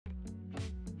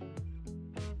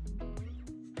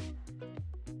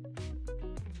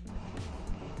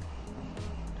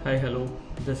Hi, hello,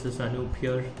 this is Anup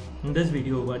here. In this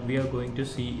video what we are going to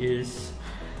see is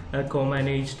a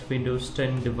co-managed Windows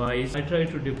 10 device. I tried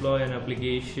to deploy an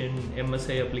application,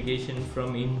 MSI application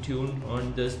from Intune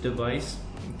on this device,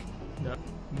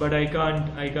 but I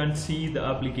can't see the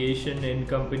application in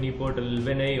company portal.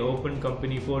 When I open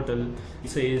company portal, it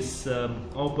says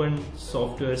open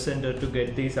software center to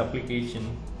get this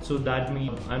application. So that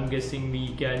means I'm guessing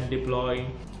we can deploy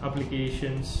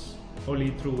applications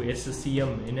only through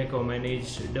SCCM in a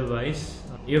co-managed device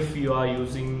if you are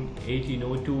using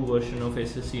 1802 version of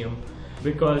SCCM,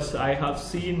 because I have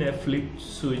seen a flip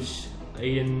switch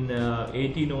in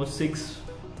 1806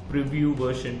 preview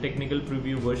version, technical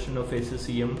preview version of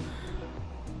SCCM,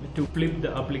 to flip the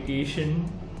application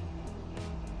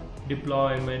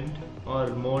deployment or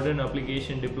modern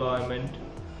application deployment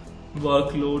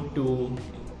workload to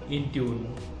Intune.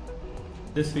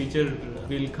 This feature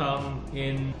will come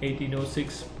in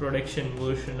 1806 production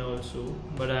version also,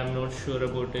 but I'm not sure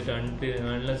about it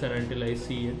unless and until I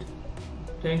see it.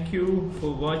 Thank you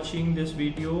for watching this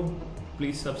video.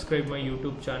 Please subscribe my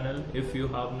YouTube channel if you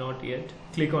have not yet.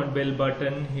 Click on bell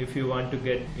button if you want to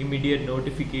get immediate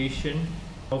notification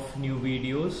of new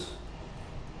videos.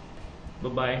 Bye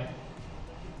bye.